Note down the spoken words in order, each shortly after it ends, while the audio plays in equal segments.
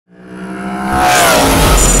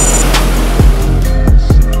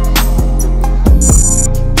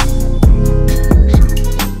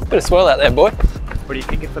well out there, boy. What are you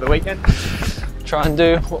thinking for the weekend? Try and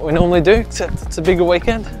do what we normally do, except it's a bigger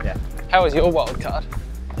weekend. Yeah. How was your wild card?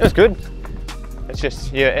 It was good. It's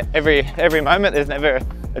just, yeah, every moment, there's never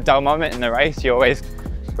a dull moment in the race. You're always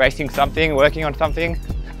racing something, working on something.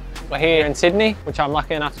 We're here in Sydney, which I'm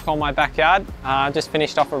lucky enough to call my backyard. Just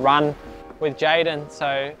finished off a run with Jaden,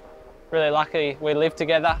 so really lucky we live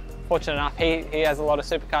together. Fortunate enough, he has a lot of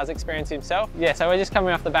supercars experience himself. Yeah, so we're just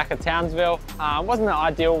coming off the back of Townsville. Wasn't an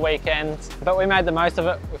ideal weekend, but we made the most of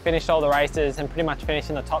it. We finished all the races and pretty much finished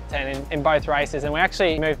in the top 10 in both races, and we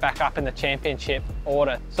actually moved back up in the championship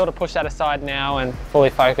order. Sort of pushed that aside now and fully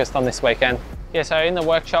focused on this weekend. Yeah, so in the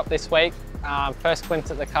workshop this week, first glimpse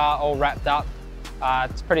at the car all wrapped up.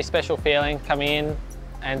 It's a pretty special feeling coming in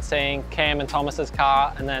and seeing Cam and Thomas's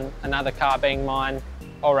car and then another car being mine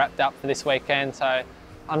all wrapped up for this weekend. So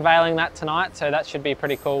unveiling that tonight, so that should be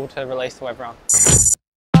pretty cool to release to everyone.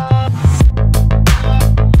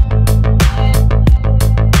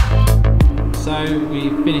 So we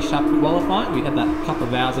finished up qualifying. We had that a couple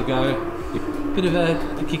of hours ago. A bit of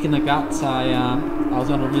a kick in the guts. I was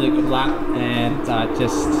on a really good lap and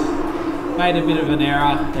just made a bit of an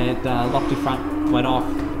error and Lochie front went off.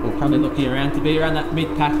 We're probably looking around to be around that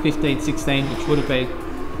mid-pack 15-16, which would have been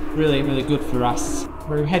really, really good for us.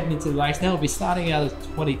 We're heading into the race now. We'll be starting out as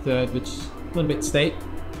 23rd, which is a little bit steep.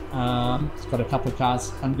 It's got a couple of cars,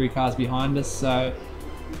 hungry cars behind us. So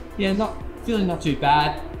yeah, feeling not too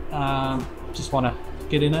bad. Just want to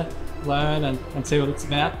get in it, learn and see what it's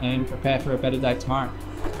about and prepare for a better day tomorrow.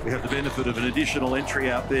 We have the benefit of an additional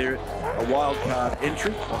entry out there, a wildcard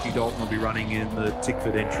entry. Lochie Dalton will be running in the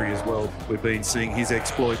Tickford entry as well. We've been seeing his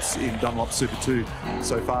exploits in Dunlop Super 2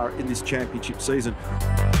 so far in this championship season.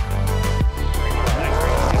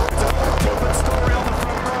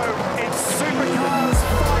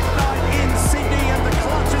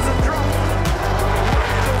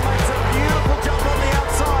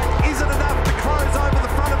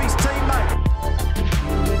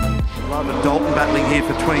 Dalton battling here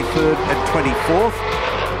for 23rd and 24th,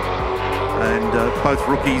 and both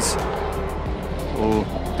rookies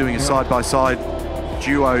doing a side-by-side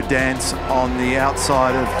duo dance on the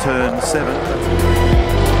outside of turn 7.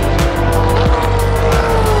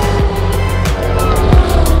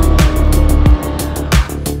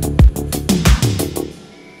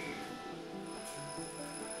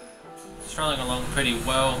 Strolling along pretty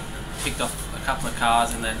well, picked off a couple of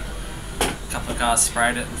cars and then a couple of cars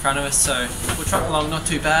sprayed it in front of us, so we're trotting along not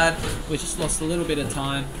too bad. We just lost a little bit of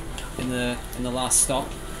time in the last stop,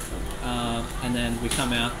 and then we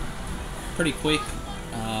come out pretty quick,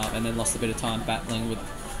 and then lost a bit of time battling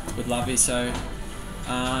with Lovey. So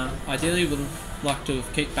ideally we'd like to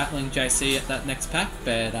keep battling JC at that next pack,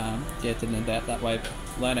 but yeah, it didn't end out that way. But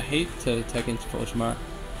learn a heap to take into for tomorrow.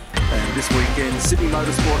 And this weekend, Sydney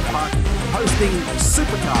Motorsport Park hosting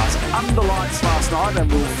supercars under lights last night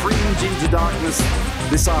and will fringe into darkness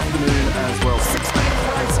this afternoon as well. 16th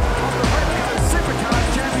place of the Red Coast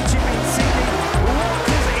Supercars Championship in Sydney.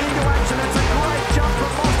 Launches into action. It's a great jump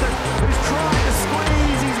from Boston, who's trying to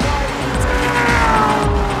squeeze his way into.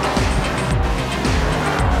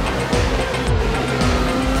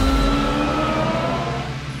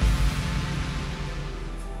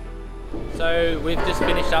 So we've just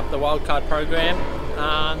finished up the wildcard program.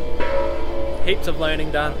 Heaps of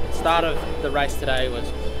learning done. Start of the race today was,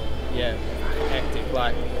 yeah, hectic.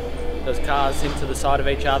 Like, those cars into the side of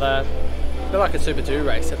each other. A bit like a Super 2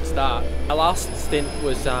 race at the start. Our last stint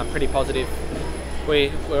was pretty positive.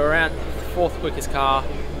 We were around the 4th quickest car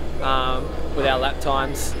with our lap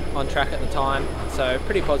times on track at the time, so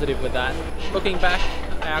pretty positive with that. Looking back,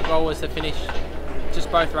 our goal was to finish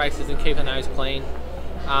just both races and keep the nose clean.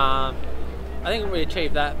 I think we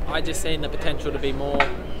achieved that. I just seen the potential to be more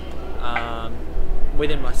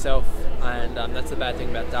within myself, and that's the bad thing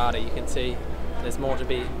about data. You can see there's more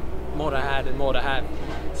to add and more to have.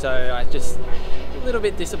 So I just a little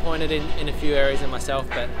bit disappointed in a few areas in myself,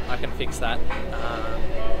 but I can fix that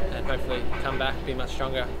and hopefully come back, be much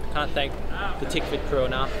stronger. Can't thank the Tickford crew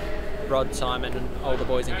enough, Rod, Simon, and all the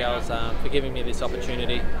boys and girls for giving me this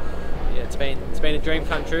opportunity. Yeah, it's been a dream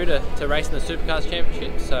come true to race in the Supercars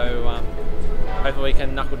Championship. So hopefully we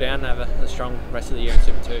can knuckle down and have a strong rest of the year in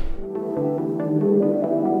Super 2.